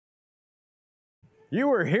You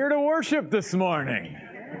were here to worship this morning.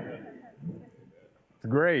 It's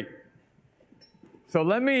great. So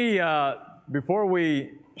let me, before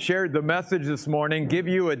we share the message this morning, give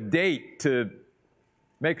you a date to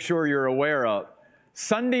make sure you're aware of.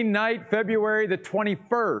 Sunday night, February the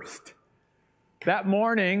 21st. That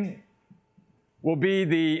morning will be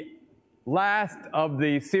the last of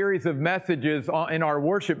the series of messages in our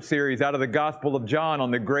worship series out of the Gospel of John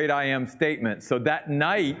on the Great I Am statement. So that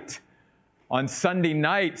night, on Sunday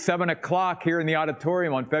night, 7 o'clock here in the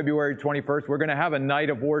auditorium on February 21st, we're going to have a night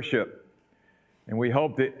of worship. And we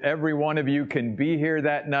hope that every one of you can be here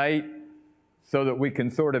that night so that we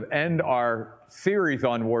can sort of end our series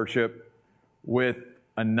on worship with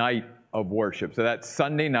a night of worship. So that's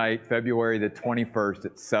Sunday night, February the 21st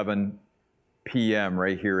at 7 p.m.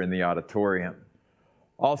 right here in the auditorium.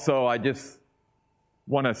 Also, I just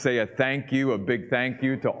want to say a big thank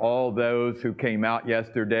you to all those who came out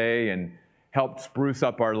yesterday and helped spruce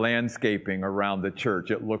up our landscaping around the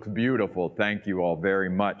church. It looks beautiful. Thank you all very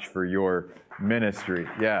much for your ministry.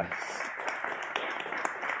 Yes.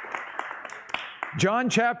 John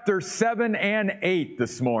chapter 7 and 8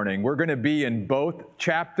 this morning. We're going to be in both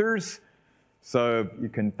chapters. So you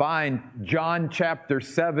can find John chapter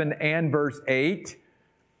 7 and verse 8.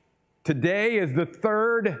 Today is the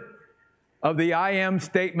third of the I am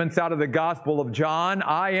statements out of the Gospel of John.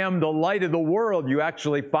 I am the light of the world. You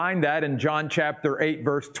actually find that in John chapter 8,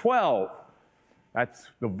 verse 12. That's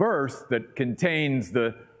the verse that contains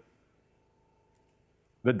the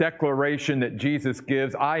declaration that Jesus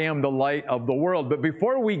gives, I am the light of the world. But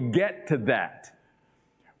before we get to that,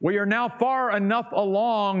 we are now far enough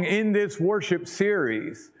along in this worship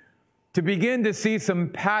series to begin to see some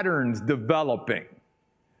patterns developing.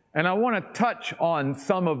 And I want to touch on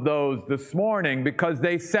some of those this morning because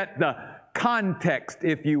they set the context,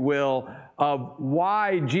 if you will, of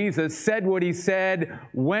why Jesus said what he said,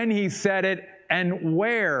 when he said it, and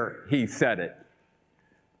where he said it.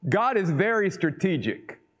 God is very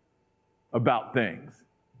strategic about things.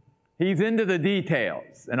 He's into the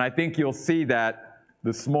details, and I think you'll see that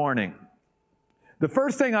this morning. The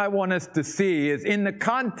first thing I want us to see is in the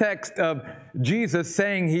context of Jesus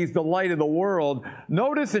saying he's the light of the world.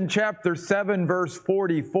 Notice in chapter 7, verse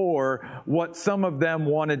 44, what some of them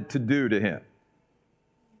wanted to do to him.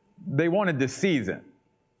 They wanted to seize him.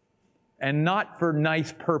 And not for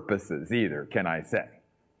nice purposes either, can I say.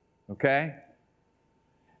 Okay?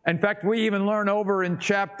 In fact, we even learn over in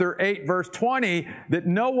chapter 8, verse 20, that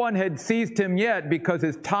no one had seized him yet because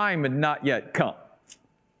his time had not yet come.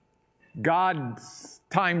 God's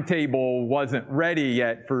timetable wasn't ready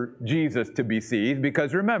yet for Jesus to be seized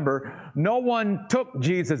because remember, no one took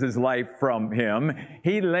Jesus' life from him.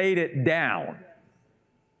 He laid it down.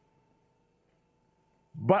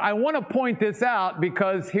 But I want to point this out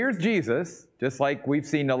because here's Jesus, just like we've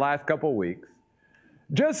seen the last couple of weeks,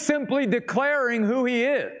 just simply declaring who he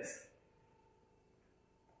is.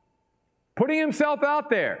 Putting himself out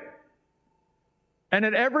there. And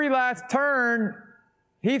at every last turn,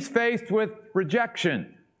 he's faced with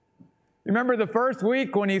rejection. Remember the first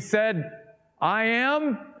week when he said, I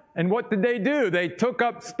am? And what did they do? They took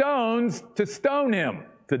up stones to stone him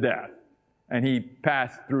to death. And he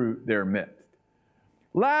passed through their midst.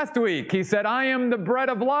 Last week, he said, I am the bread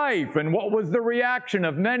of life. And what was the reaction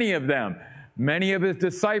of many of them? Many of his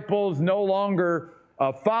disciples no longer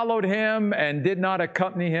followed him and did not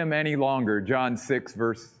accompany him any longer. John 6,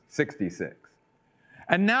 verse 66.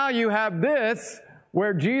 And now you have this,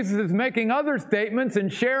 where Jesus is making other statements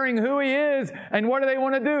and sharing who he is. And what do they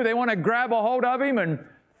want to do? They want to grab a hold of him and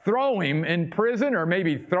throw him in prison or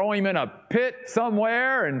maybe throw him in a pit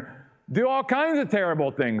somewhere and do all kinds of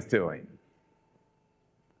terrible things to him.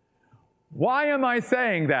 Why am I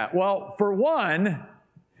saying that? Well, for one,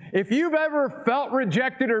 if you've ever felt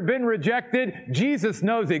rejected or been rejected, Jesus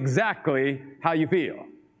knows exactly how you feel.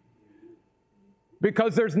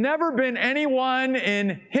 Because there's never been anyone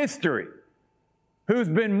in history who's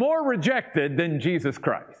been more rejected than Jesus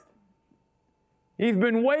Christ. He's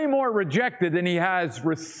been way more rejected than he has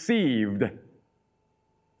received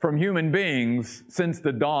from human beings since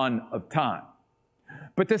the dawn of time.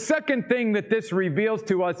 But the second thing that this reveals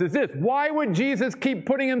to us is this. Why would Jesus keep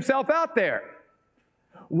putting himself out there?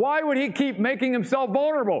 Why would he keep making himself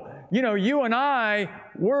vulnerable? You know, you and I,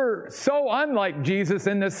 we're so unlike Jesus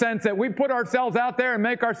in the sense that we put ourselves out there and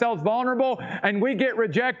make ourselves vulnerable and we get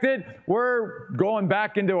rejected. We're going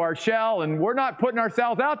back into our shell and we're not putting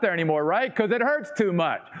ourselves out there anymore, right? Because it hurts too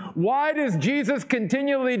much. Why does Jesus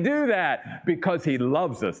continually do that? Because he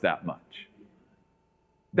loves us that much.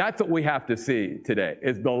 That's what we have to see today,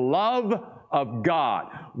 is the love of God.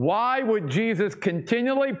 Why would Jesus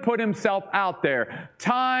continually put himself out there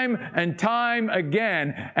time and time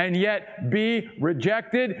again and yet be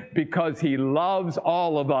rejected? Because he loves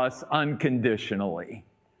all of us unconditionally.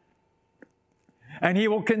 And he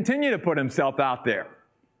will continue to put himself out there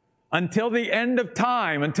until the end of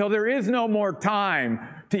time, until there is no more time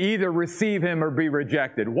to either receive him or be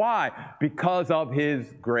rejected. Why? Because of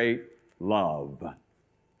his great love.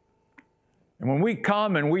 And when we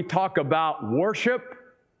come and we talk about worship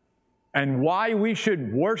and why we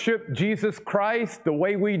should worship Jesus Christ the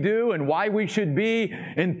way we do and why we should be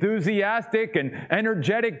enthusiastic and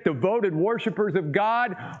energetic, devoted worshipers of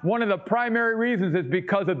God, one of the primary reasons is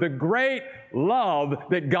because of the great love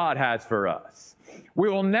that God has for us. We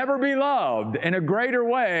will never be loved in a greater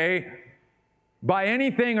way by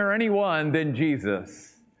anything or anyone than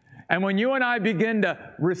Jesus. And when you and I begin to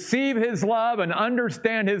receive his love and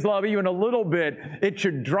understand his love even a little bit, it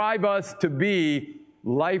should drive us to be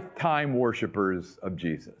lifetime worshipers of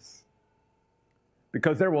Jesus.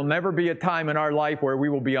 Because there will never be a time in our life where we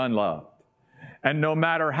will be unloved. And no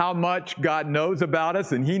matter how much God knows about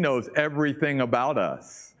us, and he knows everything about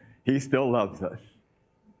us, he still loves us.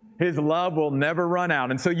 His love will never run out.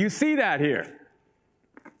 And so you see that here.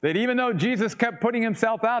 That even though Jesus kept putting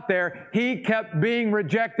himself out there, he kept being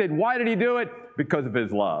rejected. Why did he do it? Because of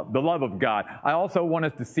his love, the love of God. I also want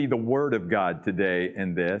us to see the Word of God today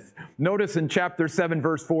in this. Notice in chapter 7,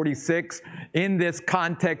 verse 46, in this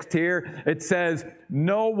context here, it says,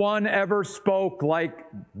 no one ever spoke like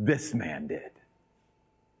this man did.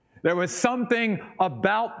 There was something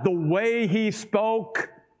about the way he spoke,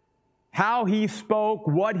 how he spoke,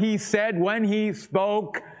 what he said when he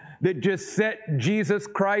spoke, that just set Jesus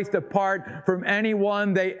Christ apart from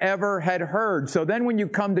anyone they ever had heard. So then when you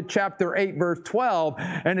come to chapter 8, verse 12,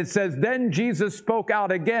 and it says, then Jesus spoke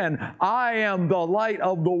out again, I am the light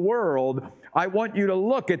of the world. I want you to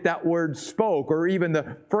look at that word spoke, or even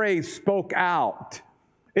the phrase spoke out.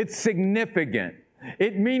 It's significant.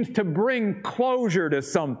 It means to bring closure to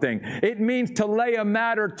something. It means to lay a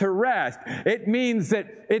matter to rest. It means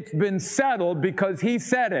that it's been settled because he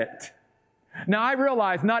said it. Now, I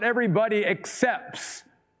realize not everybody accepts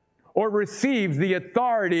or receives the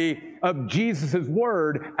authority of Jesus'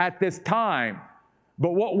 word at this time.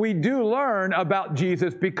 But what we do learn about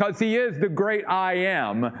Jesus, because he is the great I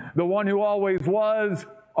am, the one who always was,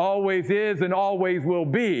 always is, and always will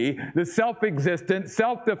be, the self-existent,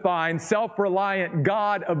 self-defined, self-reliant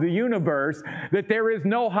God of the universe, that there is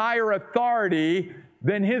no higher authority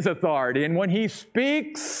than his authority. And when he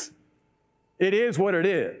speaks, it is what it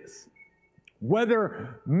is.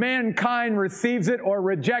 Whether mankind receives it or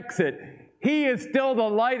rejects it, he is still the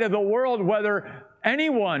light of the world, whether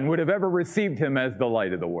anyone would have ever received him as the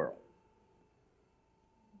light of the world.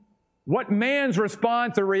 What man's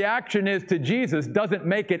response or reaction is to Jesus doesn't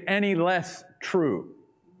make it any less true.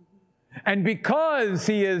 And because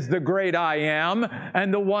he is the great I am,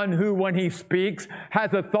 and the one who, when he speaks,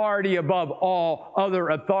 has authority above all other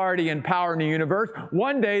authority and power in the universe,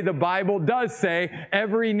 one day the Bible does say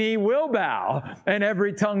every knee will bow and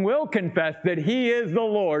every tongue will confess that he is the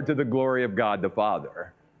Lord, to the glory of God the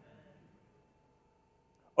Father.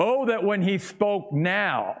 Oh, that when he spoke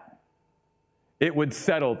now, it would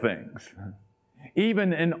settle things.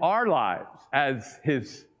 Even in our lives as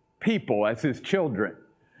his people, as his children.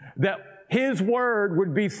 That his word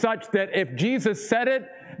would be such that if Jesus said it,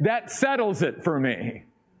 that settles it for me.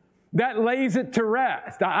 That lays it to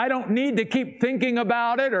rest. I don't need to keep thinking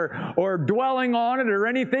about it or dwelling on it or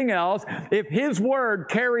anything else. If his word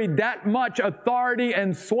carried that much authority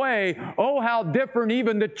and sway, oh, how different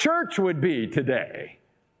even the church would be today.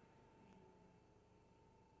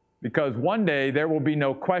 Because one day there will be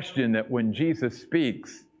no question that when Jesus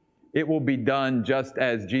speaks, it will be done just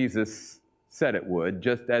as Jesus said it would,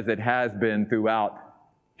 just as it has been throughout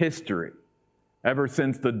history. Ever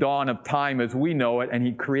since the dawn of time as we know it, and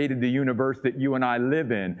he created the universe that you and I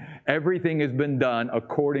live in, everything has been done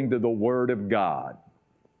according to the Word of God.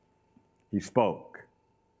 He spoke.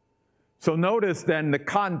 So notice then the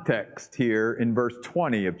context here in verse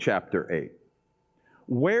 20 of chapter 8.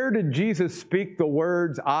 Where did Jesus speak the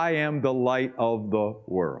words, I am the light of the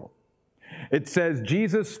world? It says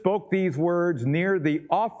Jesus spoke these words near the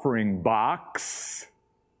offering box.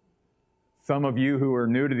 Some of you who are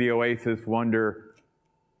new to the Oasis wonder,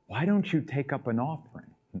 why don't you take up an offering?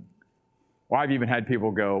 Well, I've even had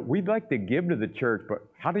people go, we'd like to give to the church, but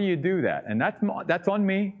how do you do that? And that's on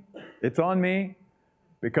me. It's on me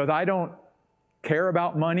because I don't care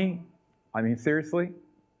about money. I mean, seriously.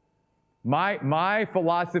 My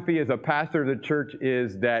philosophy as a pastor of the church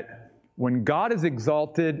is that when God is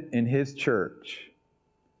exalted in his church,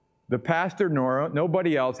 The pastor,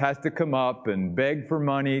 nobody else, has to come up and beg for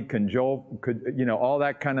money, cajole, all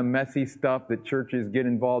that kind of messy stuff that churches get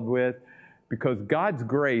involved with, because God's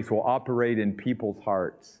grace will operate in people's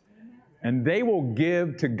hearts. And they will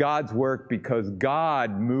give to God's work because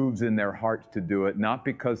God moves in their hearts to do it, not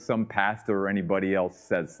because some pastor or anybody else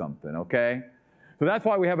says something, okay? So that's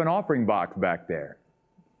why we have an offering box back there.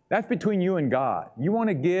 That's between you and God. You want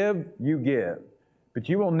to give, you give. But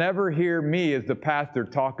you will never hear me as the pastor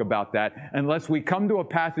talk about that unless we come to a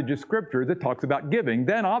passage of Scripture that talks about giving.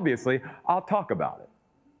 Then obviously I'll talk about it.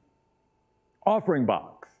 Offering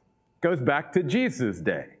box goes back to Jesus'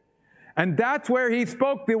 day. And that's where he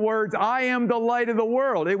spoke the words, I am the light of the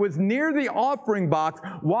world. It was near the offering box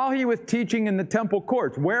while he was teaching in the temple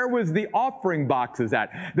courts. Where was the offering boxes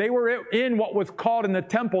at? They were in what was called in the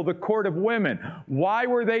temple the court of women. Why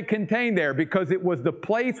were they contained there? Because it was the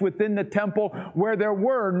place within the temple where there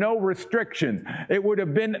were no restrictions. It would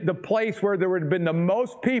have been the place where there would have been the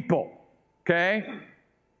most people, okay?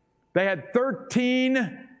 They had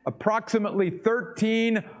approximately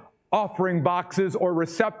 13 offering boxes or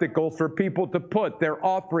receptacles for people to put their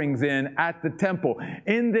offerings in at the temple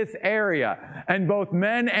in this area. And both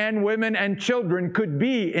men and women and children could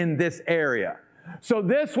be in this area. So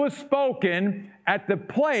this was spoken at the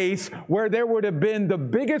place where there would have been the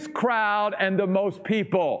biggest crowd and the most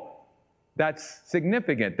people. That's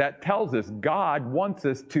significant. That tells us God wants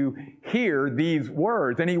us to hear these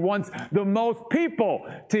words, and he wants the most people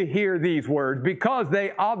to hear these words because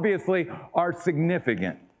they obviously are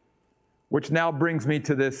significant. Which now brings me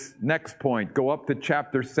to this next point. Go up to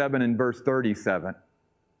chapter 7 and verse 37.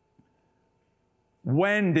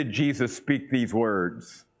 When did Jesus speak these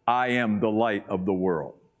words? I am the light of the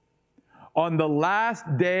world. On the last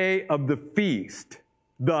day of the feast,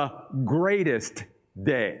 the greatest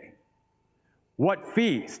day. What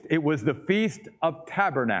feast? It was the Feast of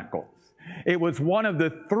Tabernacles. It was one of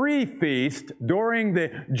the 3 feasts during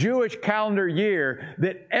the Jewish calendar year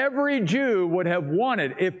that every Jew would have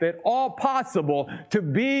wanted, if at all possible, to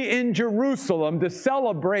be in Jerusalem to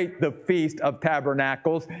celebrate the Feast of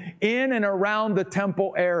Tabernacles in and around the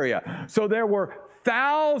temple area. So there were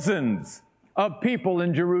thousands of people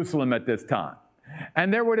in Jerusalem at this time.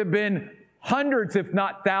 And there would have been hundreds, if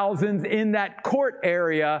not thousands, in that court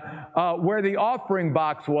area where the offering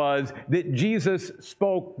box was that Jesus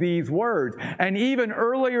spoke these words. And even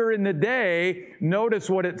earlier in the day, notice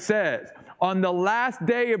what it says. On the last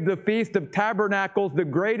day of the Feast of Tabernacles, the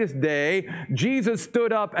greatest day, Jesus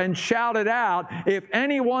stood up and shouted out, if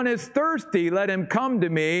anyone is thirsty, let him come to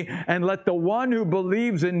me, and let the one who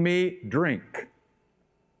believes in me drink.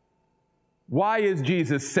 Why is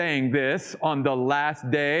Jesus saying this on the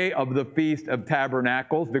last day of the Feast of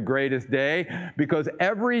Tabernacles, the greatest day? Because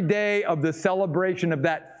every day of the celebration of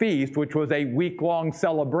that feast, which was a week-long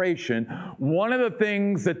celebration, one of the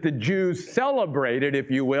things that the Jews celebrated,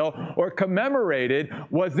 if you will, or commemorated,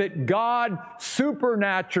 was that God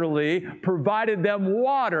supernaturally provided them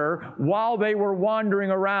water while they were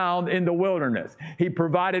wandering around in the wilderness. He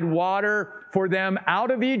provided water for them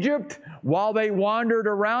out of Egypt while they wandered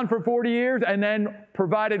around for 40 years, and then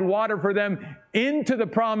provided water for them into the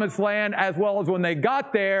promised land, as well as when they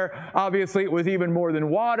got there. Obviously, it was even more than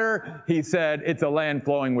water. He said, it's a land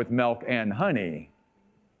flowing with milk and honey.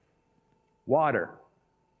 Water.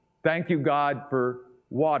 Thank you, God, for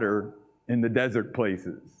water in the desert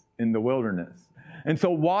places, in the wilderness. And so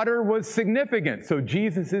water was significant. So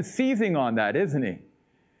Jesus is seizing on that, isn't he?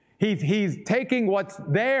 He's taking what's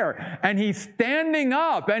there, and he's standing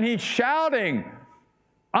up, and he's shouting,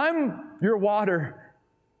 I'm your water.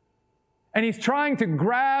 And he's trying to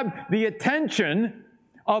grab the attention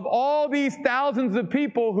of all these thousands of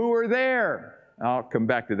people who are there. I'll come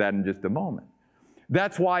back to that in just a moment.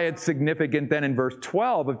 That's why it's significant then in verse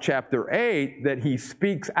 12 of chapter 8 that he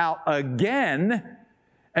speaks out again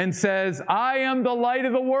and says, I am the light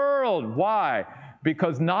of the world. Why?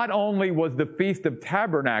 Because not only was the Feast of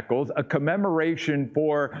Tabernacles a commemoration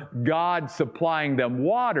for God supplying them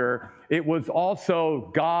water, it was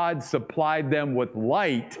also God supplied them with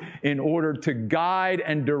light in order to guide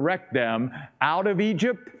and direct them out of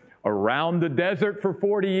Egypt, around the desert for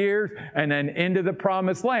 40 years, and then into the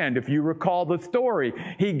promised land. If you recall the story,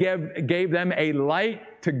 he gave them a light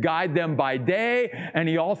to guide them by day, and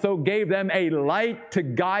he also gave them a light to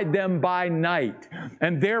guide them by night.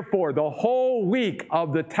 And therefore, the whole week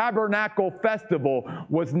of the Tabernacle Festival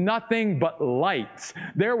was nothing but lights.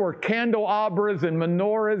 There were candelabras and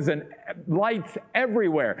menorahs and lights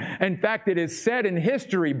everywhere. In fact, it is said in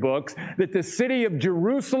history books that the city of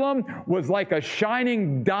Jerusalem was like a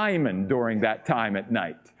shining diamond during that time at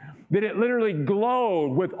night. That it literally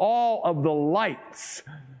glowed with all of the lights.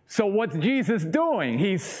 So what's Jesus doing?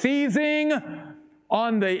 He's seizing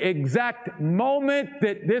on the exact moment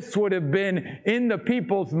that this would have been in the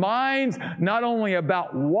people's minds, not only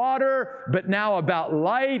about water, but now about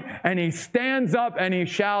light. And he stands up and he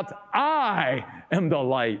shouts, I am the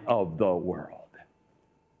light of the world.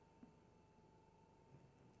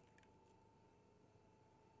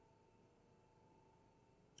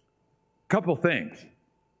 Couple things.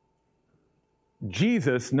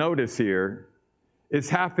 Jesus, notice here, is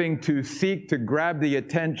having to seek to grab the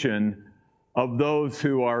attention of those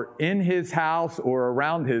who are in his house or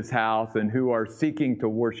around his house and who are seeking to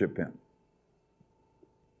worship him.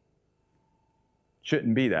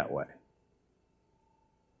 Shouldn't be that way.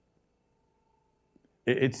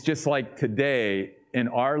 It's just like today in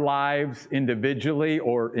our lives individually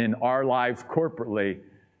or in our lives corporately,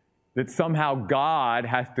 that somehow God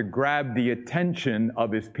has to grab the attention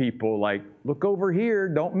of his people, like, look over here,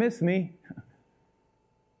 don't miss me.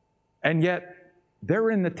 And yet, they're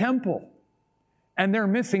in the temple, and they're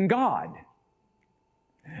missing God.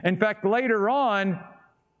 In fact, later on,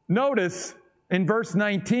 notice in verse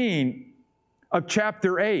 19 of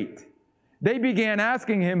chapter 8, they began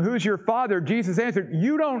asking him, who's your father? Jesus answered,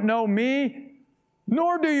 you don't know me,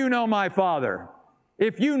 nor do you know my Father.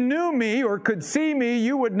 If you knew me or could see me,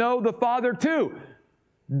 you would know the Father too.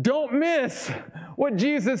 Don't miss what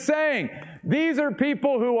Jesus is saying. These are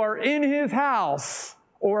people who are in his house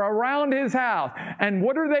or around his house. And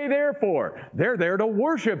what are they there for? They're there to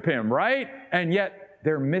worship him, right? And yet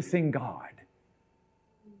they're missing God.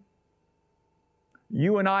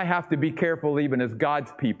 You and I have to be careful, even as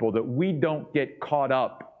God's people, that we don't get caught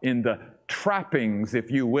up in the trappings,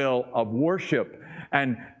 if you will, of worship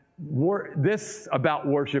and this about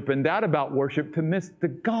worship and that about worship to miss the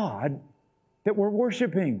God that we're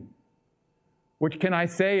worshiping. Which, can I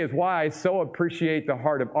say, is why I so appreciate the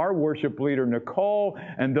heart of our worship leader, Nicole,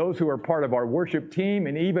 and those who are part of our worship team,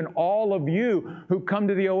 and even all of you who come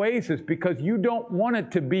to the Oasis, because you don't want it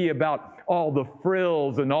to be about all the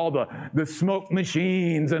frills and all the smoke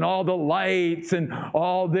machines and all the lights and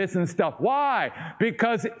all this and stuff. Why?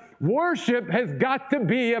 Because worship has got to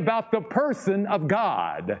be about the person of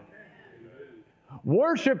God.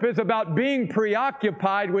 Worship is about being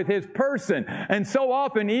preoccupied with his person. And so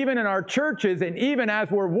often, even in our churches, and even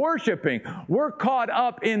as we're worshiping, we're caught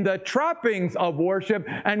up in the trappings of worship,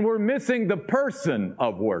 and we're missing the person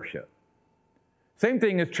of worship. Same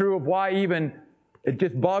thing is true of why even it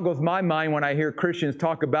just boggles my mind when I hear Christians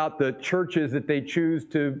talk about the churches that they choose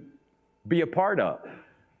to be a part of.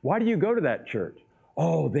 Why do you go to that church?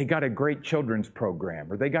 Oh, they got a great children's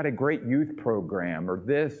program, or they got a great youth program, or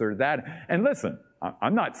this or that. And listen,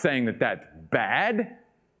 I'm not saying that that's bad,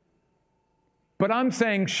 but I'm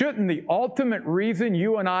saying, shouldn't the ultimate reason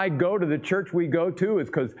you and I go to the church we go to is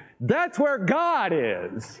because that's where God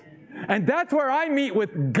is. And that's where I meet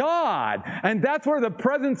with God. And that's where the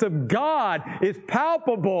presence of God is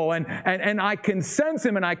palpable. And I can sense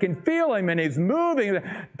him and I can feel him and he's moving.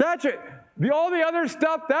 That's it. All the other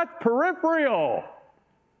stuff, that's peripheral.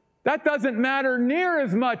 That doesn't matter near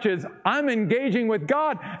as much as I'm engaging with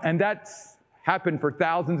God. And that's happened for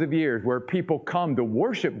thousands of years, where people come to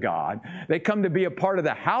worship God. They come to be a part of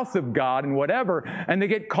the house of God and whatever, and they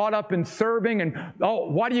get caught up in serving. And,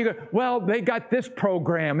 oh, why do you go? Well, they got this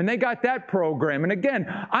program and they got that program. And again,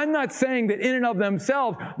 I'm not saying that in and of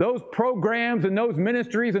themselves, those programs and those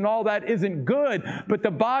ministries and all that isn't good. But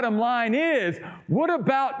the bottom line is, what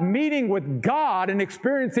about meeting with God and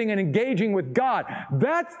experiencing and engaging with God?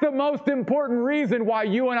 That's the most important reason why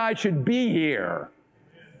you and I should be here.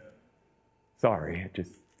 Sorry,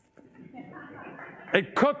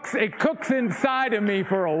 it cooks inside of me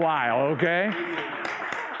for a while, okay?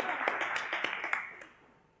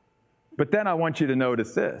 But then I want you to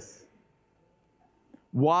notice this.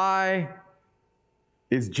 Why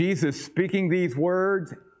is Jesus speaking these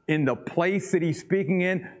words in the place that he's speaking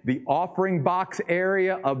in, the offering box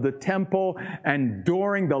area of the temple, and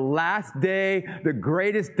during the last day, the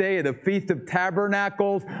greatest day of the Feast of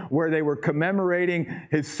Tabernacles, where they were commemorating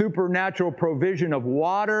his supernatural provision of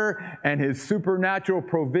water and his supernatural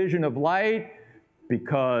provision of light?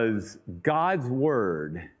 Because God's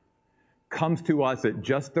word comes to us at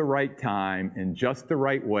just the right time, in just the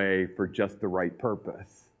right way, for just the right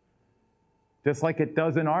purpose. Just like it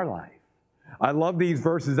does in our life. I love these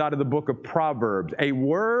verses out of the book of Proverbs. A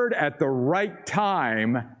word at the right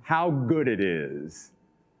time, how good it is.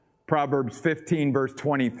 Proverbs 15, verse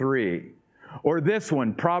 23. Or this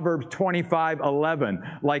one, Proverbs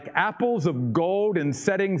 25:11. Like apples of gold in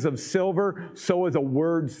settings of silver, so is a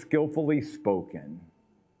word skillfully spoken.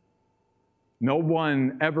 No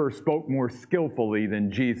one ever spoke more skillfully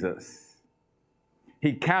than Jesus.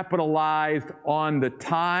 He capitalized on the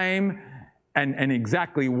time and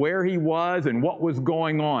exactly where he was and what was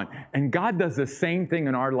going on. And God does the same thing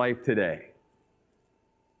in our life today.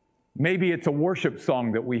 Maybe it's a worship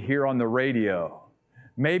song that we hear on the radio.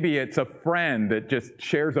 Maybe it's a friend that just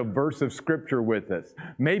shares a verse of Scripture with us.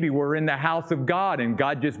 Maybe we're in the house of God and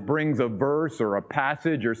God just brings a verse or a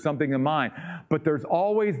passage or something to mind. But there's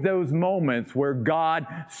always those moments where God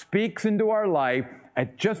speaks into our life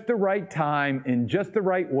at just the right time, in just the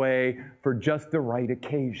right way, for just the right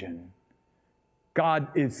occasion.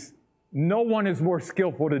 No one is more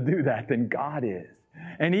skillful to do that than God is.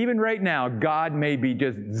 And even right now, God may be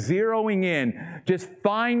just zeroing in, just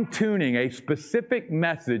fine-tuning a specific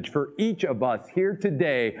message for each of us here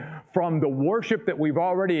today from the worship that we've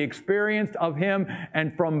already experienced of Him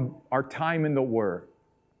and from our time in the Word.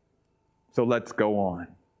 So let's go on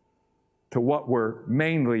to what we're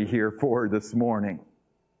mainly here for this morning.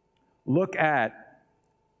 Look at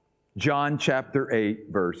John chapter 8,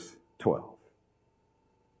 verse 12.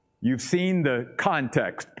 You've seen the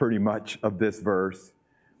context pretty much of this verse.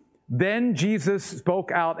 Then Jesus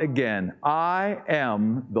spoke out again, I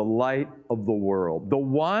am the light of the world. The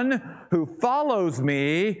one who follows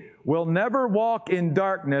me will never walk in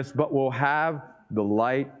darkness, but will have the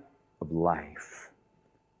light of life.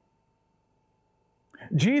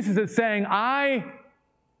 Jesus is saying, I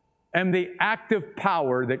am the active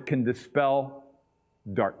power that can dispel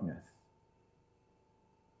darkness.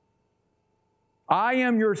 I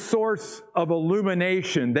am your source of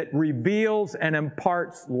illumination that reveals and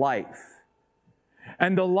imparts life.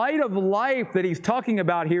 And the light of life that he's talking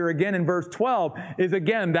about here again in verse 12 is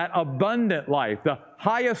again that abundant life, the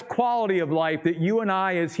highest quality of life that you and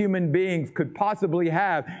I as human beings could possibly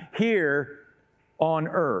have here on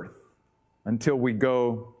earth until we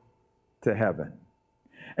go to heaven.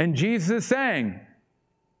 And Jesus is saying,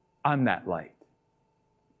 I'm that light.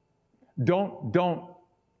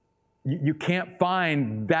 You can't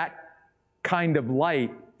find that kind of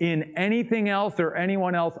light in anything else or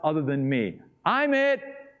anyone else other than me. I'm it.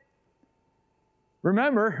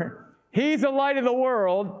 Remember, He's the light of the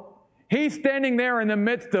world. He's standing there in the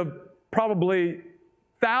midst of probably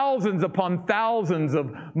thousands upon thousands of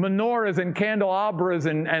menorahs and candelabras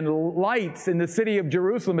and lights in the city of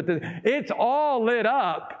Jerusalem. It's all lit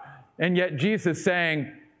up. And yet Jesus is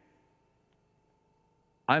saying,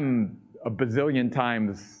 I'm a bazillion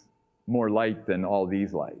times more light than all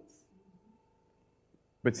these lights.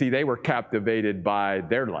 But see, they were captivated by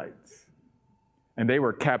their lights. And they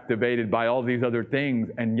were captivated by all these other things,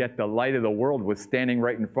 and yet the light of the world was standing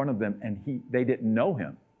right in front of them, and they didn't know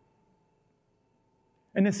Him.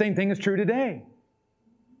 And the same thing is true today.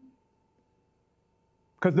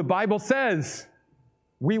 Because the Bible says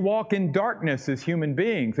we walk in darkness as human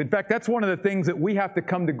beings. In fact, that's one of the things that we have to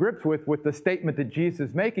come to grips with the statement that Jesus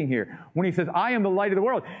is making here. When He says, I am the light of the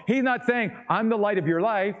world, He's not saying, I'm the light of your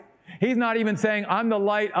life. He's not even saying, I'm the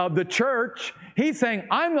light of the church. He's saying,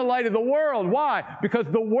 I'm the light of the world. Why? Because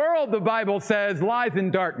the world, the Bible says, lies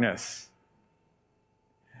in darkness.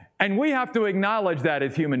 And we have to acknowledge that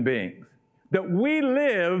as human beings, that we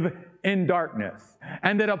live in darkness,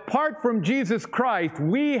 and that apart from Jesus Christ,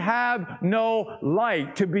 we have no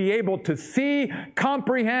light to be able to see,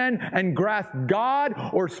 comprehend, and grasp God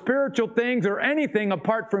or spiritual things or anything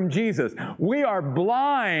apart from Jesus. We are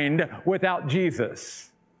blind without Jesus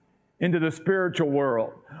into the spiritual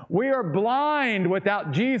world. We are blind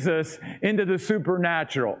without Jesus into the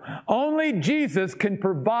supernatural. Only Jesus can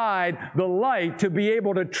provide the light to be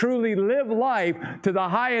able to truly live life to the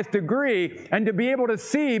highest degree and to be able to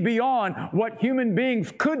see beyond what human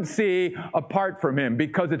beings could see apart from Him,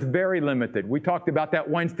 because it's very limited. We talked about that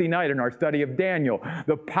Wednesday night in our study of Daniel,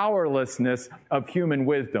 the powerlessness of human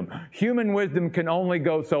wisdom. Human wisdom can only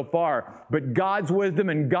go so far, but God's wisdom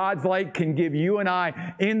and God's light can give you and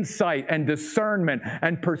I insight and discernment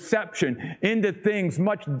and perception into things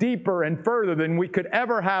much deeper and further than we could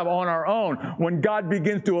ever have on our own when God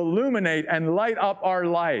begins to illuminate and light up our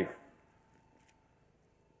life.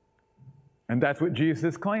 And that's what Jesus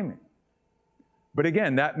is claiming. But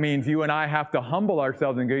again, that means you and I have to humble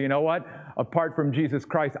ourselves and go, you know what? Apart from Jesus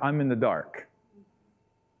Christ, I'm in the dark.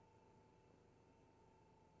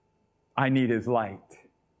 I need His light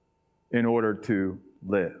in order to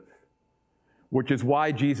live. Which is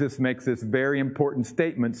why Jesus makes this very important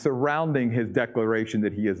statement surrounding His declaration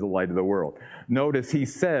that He is the light of the world. Notice He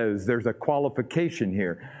says there's a qualification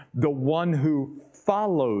here. The one who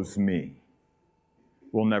follows me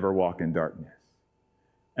will never walk in darkness.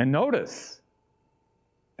 And notice,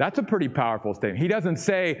 that's a pretty powerful statement. He doesn't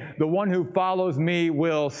say the one who follows me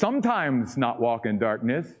will sometimes not walk in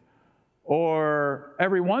darkness, or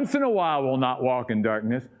every once in a while will not walk in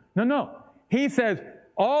darkness. No. He says,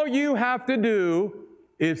 all you have to do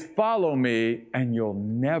is follow me and you'll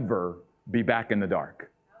never be back in the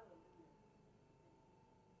dark.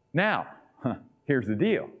 Now, here's the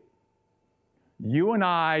deal. You and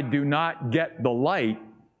I do not get the light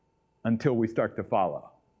until we start to follow.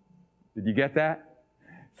 Did you get that?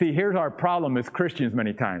 See, here's our problem as Christians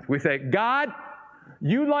many times. We say, God,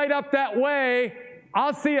 you light up that way.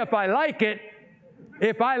 I'll see if I like it.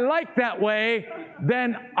 If I like that way,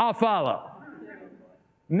 then I'll follow.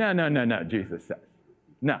 No, Jesus says.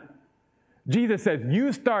 No. Jesus says,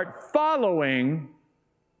 you start following,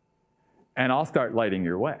 and I'll start lighting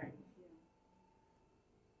your way.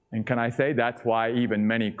 And can I say that's why even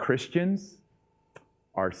many Christians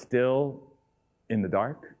are still in the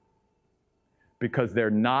dark? Because they're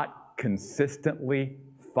not consistently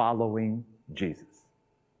following Jesus.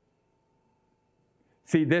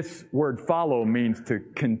 See, this word follow means to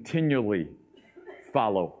continually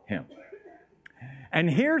follow him. And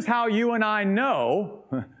here's how you and I know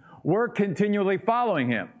we're continually following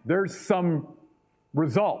him. There's some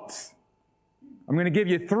results. I'm going to give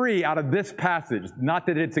you 3 out of this passage. Not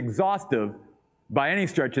that it's exhaustive by any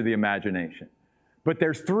stretch of the imagination, but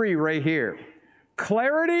there's 3 right here.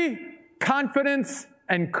 Clarity, confidence,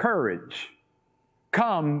 and courage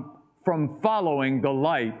come from following the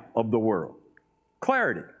light of the world.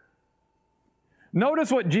 Clarity.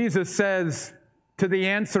 Notice what Jesus says to the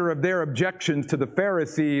answer of their objections to the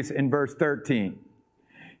Pharisees in verse 13.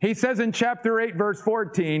 He says in chapter 8, verse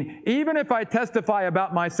 14, even if I testify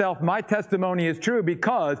about myself, my testimony is true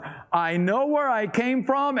because I know where I came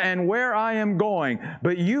from and where I am going.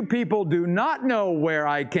 But you people do not know where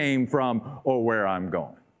I came from or where I'm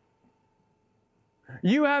going.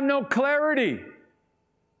 You have no clarity.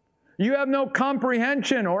 You have no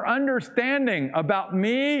comprehension or understanding about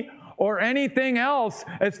me or anything else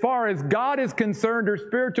as far as God is concerned or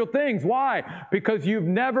spiritual things. Why? Because you've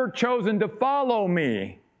never chosen to follow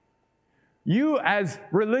me. You, as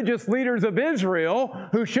religious leaders of Israel,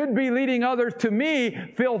 who should be leading others to me,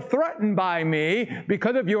 feel threatened by me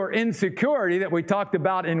because of your insecurity that we talked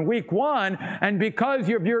about in week 1. And because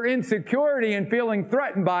of your insecurity and feeling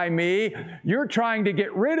threatened by me, you're trying to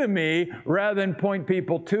get rid of me rather than point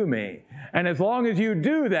people to me. And as long as you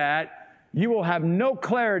do that, you will have no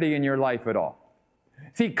clarity in your life at all.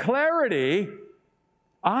 See, clarity,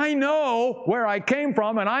 I know where I came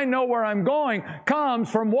from and I know where I'm going, comes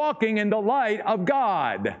from walking in the light of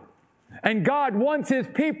God. And God wants his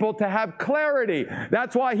people to have clarity.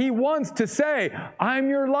 That's why he wants to say, I'm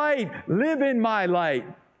your light. Live in my light.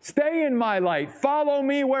 Stay in my light. Follow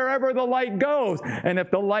me wherever the light goes. And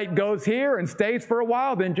if the light goes here and stays for a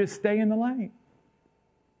while, then just stay in the light.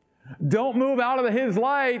 Don't move out of his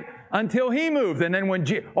light until he moves. And then when,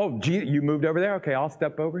 you moved over there? Okay, I'll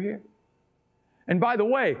step over here. And by the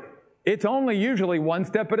way, it's only usually one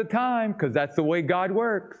step at a time because that's the way God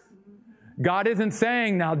works. God isn't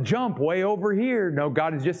saying, now jump way over here. No,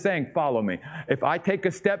 God is just saying, follow me. If I take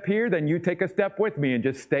a step here, then you take a step with me and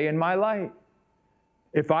just stay in my light.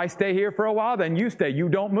 If I stay here for a while, then you stay. You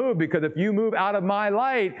don't move, because if you move out of my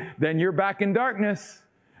light, then you're back in darkness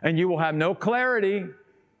and you will have no clarity.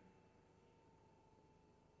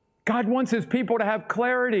 God wants his people to have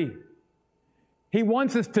clarity. He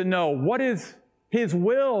wants us to know what is his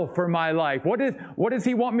will for my life. What does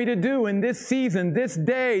he want me to do in this season, this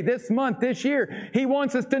day, this month, this year? He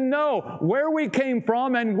wants us to know where we came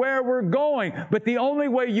from and where we're going. But the only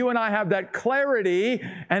way you and I have that clarity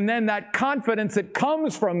and then that confidence that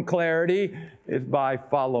comes from clarity is by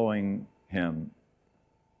following him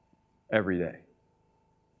every day.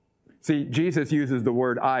 See, Jesus uses the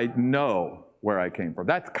word, I know where I came from.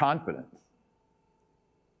 That's confidence.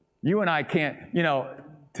 You and I can't,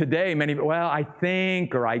 today well, I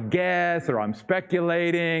think, or I guess, or I'm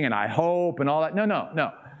speculating, and I hope, and all that.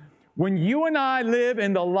 No. When you and I live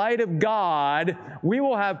in the light of God, we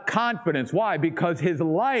will have confidence. Why? Because his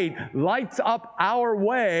light lights up our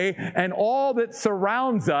way and all that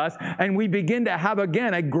surrounds us, and we begin to have,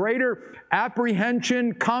 again, a greater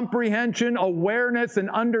apprehension, comprehension, awareness, and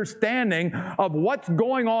understanding of what's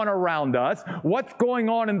going on around us, what's going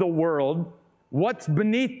on in the world, what's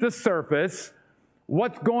beneath the surface,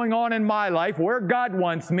 what's going on in my life, where God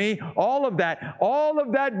wants me, all of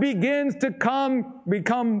that begins to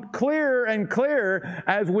become clearer and clearer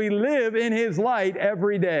as we live in his light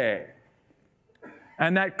every day.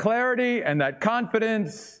 And that clarity and that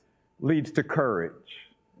confidence leads to courage.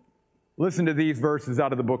 Listen to these verses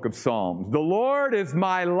out of the book of Psalms. The Lord is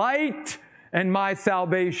my light and my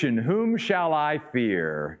salvation. Whom shall I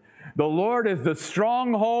fear? The Lord is the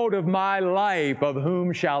stronghold of my life. Of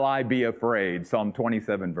whom shall I be afraid? Psalm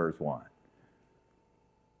 27, verse 1.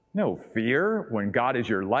 No fear when God is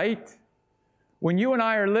your light. When you and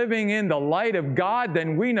I are living in the light of God,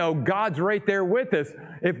 then we know God's right there with us.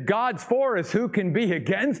 If God's for us, who can be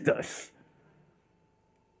against us?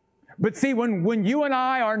 But see, when you and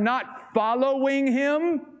I are not following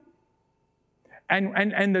Him,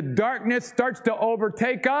 and the darkness starts to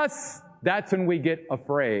overtake us, that's when we get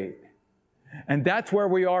afraid. And that's where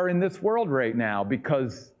we are in this world right now,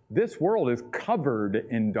 because this world is covered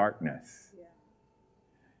in darkness.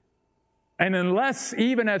 And unless,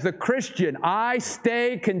 even as a Christian, I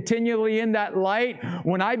stay continually in that light,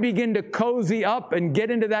 when I begin to cozy up and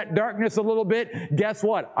get into that darkness a little bit, guess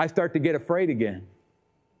what? I start to get afraid again.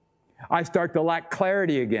 I start to lack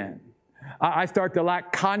clarity again. I start to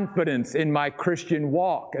lack confidence in my Christian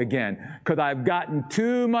walk again, because I've gotten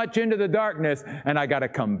too much into the darkness and I got to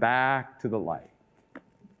come back to the light.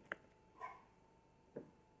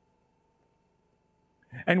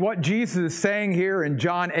 And what Jesus is saying here in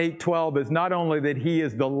John 8:12 is not only that He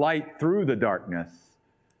is the light through the darkness,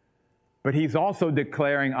 but He's also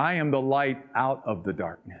declaring, I am the light out of the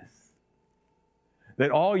darkness. That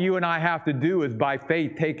all you and I have to do is by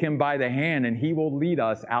faith take Him by the hand, and He will lead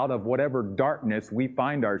us out of whatever darkness we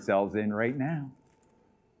find ourselves in right now.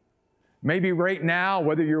 Maybe right now,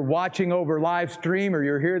 whether you're watching over live stream or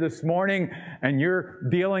you're here this morning and you're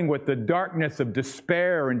dealing with the darkness of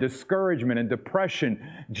despair and discouragement and depression,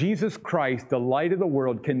 Jesus Christ, the light of the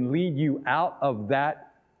world, can lead you out of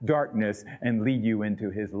that darkness and lead you into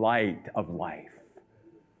His light of life.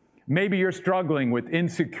 Maybe you're struggling with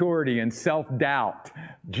insecurity and self-doubt.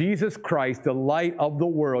 Jesus Christ, the light of the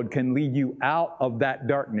world, can lead you out of that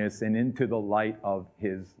darkness and into the light of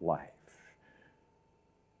His life.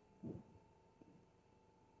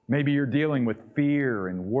 Maybe you're dealing with fear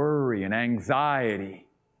and worry and anxiety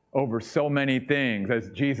over so many things. As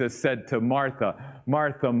Jesus said to Martha,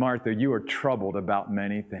 Martha, Martha, you are troubled about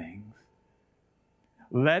many things.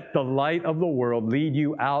 Let the light of the world lead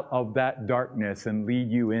you out of that darkness and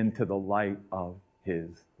lead you into the light of His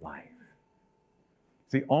life.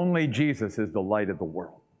 See, only Jesus is the light of the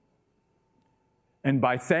world. And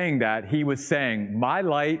by saying that, He was saying, my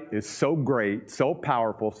light is so great, so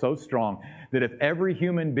powerful, so strong, that if every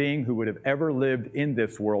human being who would have ever lived in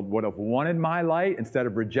this world would have wanted my light instead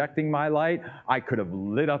of rejecting my light, I could have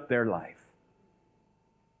lit up their life.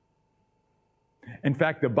 In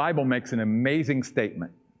fact, the Bible makes an amazing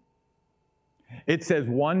statement. It says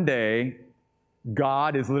one day,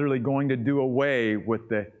 God is literally going to do away with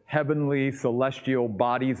the heavenly celestial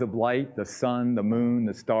bodies of light, the sun, the moon,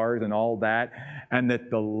 the stars, and all that, and that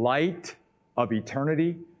the light of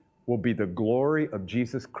eternity will be the glory of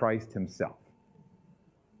Jesus Christ Himself.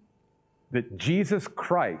 That Jesus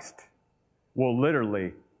Christ will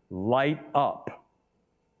literally light up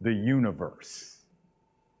the universe.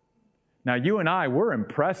 Now, you and I, we're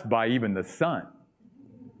impressed by even the sun.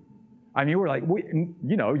 I mean, we're like,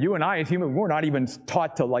 you and I as humans, we're not even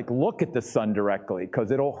taught to look at the sun directly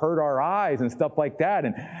because it'll hurt our eyes and stuff like that.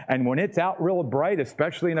 And when it's out real bright,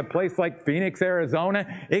 especially in a place like Phoenix, Arizona,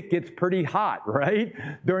 it gets pretty hot, right?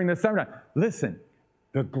 During the summertime. Listen,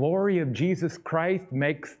 the glory of Jesus Christ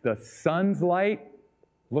makes the sun's light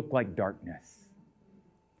look like darkness.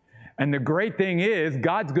 And the great thing is,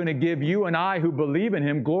 God's going to give you and I who believe in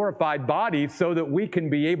Him glorified bodies so that we can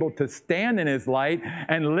be able to stand in His light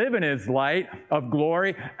and live in His light of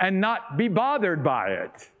glory and not be bothered by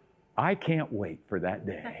it. I can't wait for that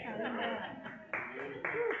day.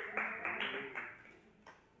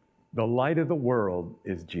 The light of the world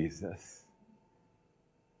is Jesus.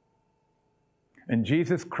 And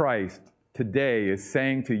Jesus Christ today is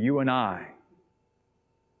saying to you and I,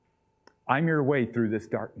 I'm your way through this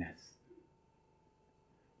darkness.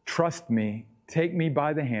 Trust me, take me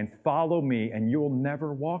by the hand, follow me, and you'll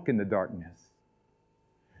never walk in the darkness.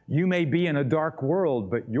 You may be in a dark world,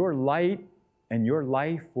 but your light and your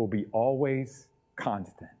life will be always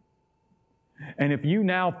constant. And if you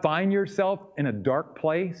now find yourself in a dark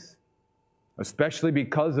place, especially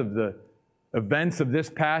because of the events of this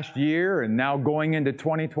past year and now going into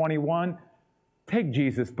 2021, take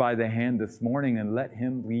Jesus by the hand this morning and let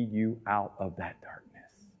Him lead you out of that darkness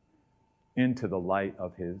into the light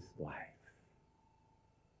of His life.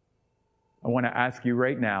 I want to ask you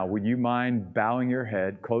right now, would you mind bowing your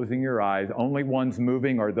head, closing your eyes? Only ones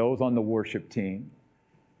moving are those on the worship team.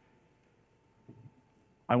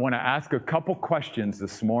 I want to ask a couple questions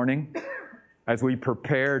this morning as we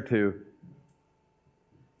prepare to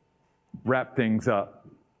wrap things up.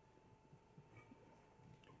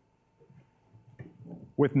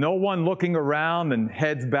 with no one looking around and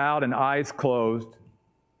heads bowed and eyes closed,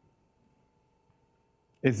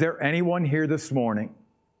 is there anyone here this morning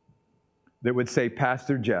that would say,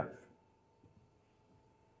 Pastor Jeff,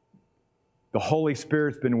 the Holy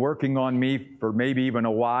Spirit's been working on me for maybe even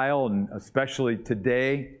a while, and especially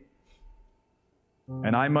today,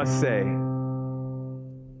 and I must say,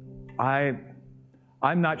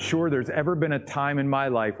 I'm not sure there's ever been a time in my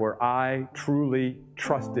life where I truly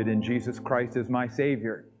trusted in Jesus Christ as my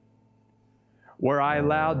Savior, where I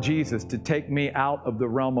allowed Jesus to take me out of the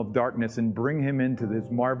realm of darkness and bring Him into this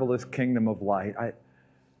marvelous kingdom of light.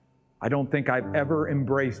 I don't think I've ever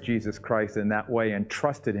embraced Jesus Christ in that way and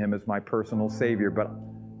trusted Him as my personal Savior, but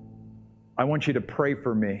I want you to pray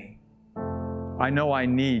for me. I know I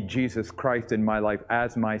need Jesus Christ in my life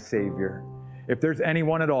as my Savior. If there's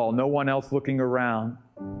anyone at all, no one else looking around,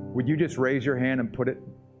 would you just raise your hand and put it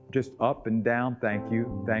just up and down? Thank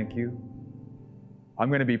you, thank you. I'm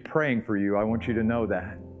going to be praying for you. I want you to know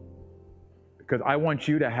that. Because I want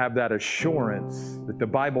you to have that assurance that the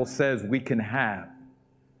Bible says we can have.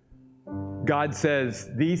 God says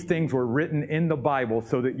these things were written in the Bible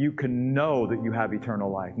so that you can know that you have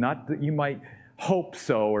eternal life. Not that you might hope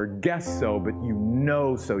so or guess so, but you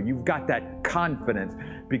know so. You've got that confidence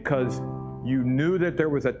because you knew that there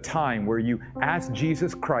was a time where you asked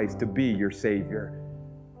Jesus Christ to be your Savior.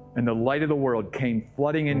 And the light of the world came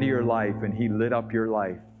flooding into your life, and He lit up your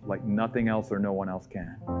life like nothing else or no one else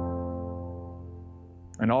can.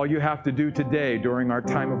 And all you have to do today during our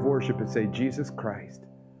time of worship is say, Jesus Christ,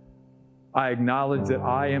 I acknowledge that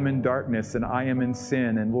I am in darkness and I am in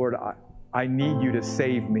sin. And Lord, I need you to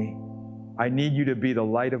save me. I need you to be the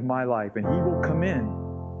light of my life. And He will come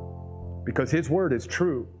in because His word is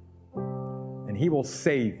true. And He will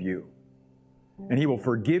save you. And He will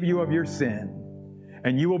forgive you of your sin.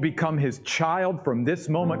 And you will become His child from this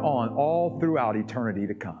moment on, all throughout eternity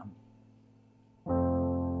to come.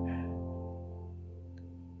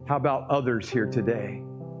 How about others here today?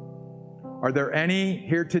 Are there any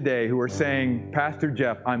here today who are saying, Pastor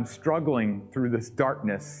Jeff, I'm struggling through this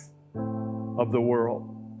darkness of the world?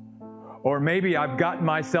 Or maybe I've gotten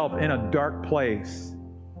myself in a dark place,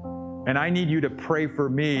 and I need you to pray for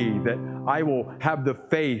me that I will have the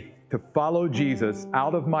faith to follow Jesus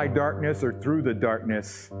out of my darkness or through the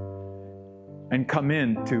darkness and come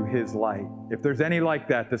into His light. If there's any like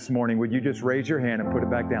that this morning, would you just raise your hand and put it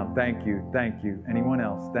back down? Thank you. Thank you. Anyone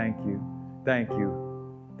else? Thank you. Thank you.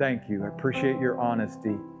 Thank you. I appreciate your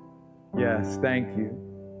honesty. Yes, thank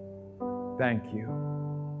you. Thank you.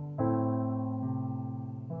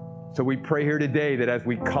 So we pray here today that as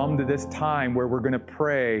we come to this time where we're going to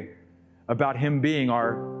pray about Him being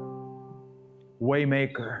our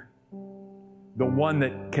waymaker, the one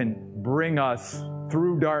that can bring us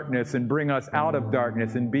through darkness and bring us out of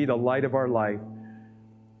darkness and be the light of our life.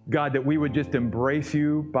 God, that we would just embrace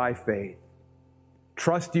You by faith,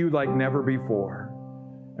 trust You like never before,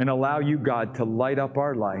 and allow You, God, to light up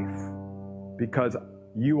our life because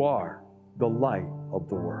You are the light of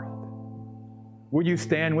the world. Will you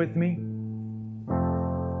stand with me?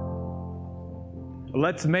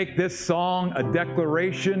 Let's make this song a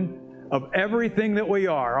declaration of everything that we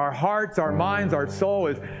are, our hearts, our minds, our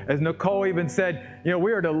soul. As Nicole even said,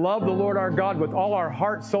 we are to love the Lord our God with all our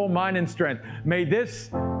heart, soul, mind, and strength. May this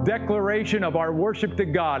declaration of our worship to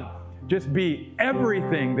God just be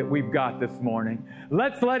everything that we've got this morning.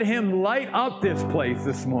 Let's let Him light up this place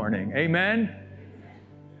this morning. Amen?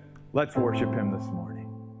 Let's worship Him this morning.